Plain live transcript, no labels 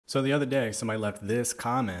So the other day, somebody left this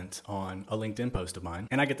comment on a LinkedIn post of mine,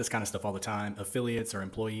 and I get this kind of stuff all the time. Affiliates or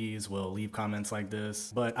employees will leave comments like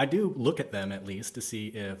this, but I do look at them at least to see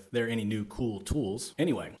if there are any new cool tools.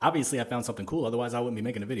 Anyway, obviously I found something cool, otherwise I wouldn't be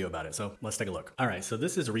making a video about it, so let's take a look. All right, so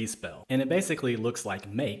this is Respell, and it basically looks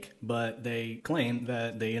like Make, but they claim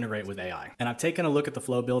that they integrate with AI. And I've taken a look at the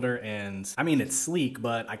flow builder, and I mean, it's sleek,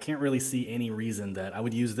 but I can't really see any reason that I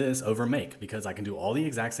would use this over Make, because I can do all the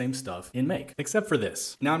exact same stuff in Make, except for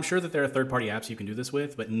this. Now, I'm sure that there are third-party apps you can do this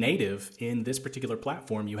with, but native in this particular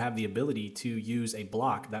platform, you have the ability to use a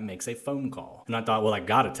block that makes a phone call. And I thought, well, I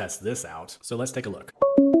gotta test this out. So let's take a look.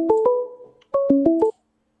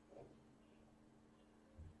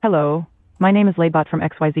 Hello, my name is Laybot from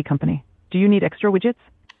XYZ Company. Do you need extra widgets?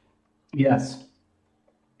 Yes.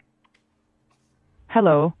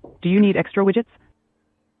 Hello, do you need extra widgets?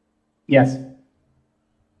 Yes.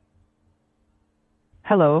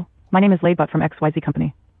 Hello, my name is Laybot from XYZ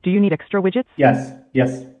Company. Do you need extra widgets? Yes.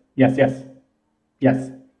 Yes. Yes. Yes. Yes.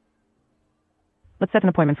 Let's set an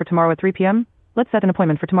appointment for tomorrow at 3 p.m. Let's set an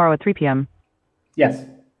appointment for tomorrow at 3 p.m. Yes.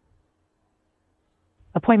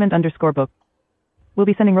 Appointment_book. We'll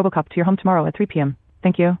be sending Robocop to your home tomorrow at 3 p.m.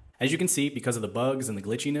 Thank you. As you can see, because of the bugs and the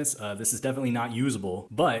glitchiness, this is definitely not usable,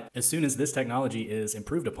 but as soon as this technology is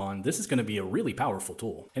improved upon, this is gonna be a really powerful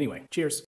tool. Anyway, cheers.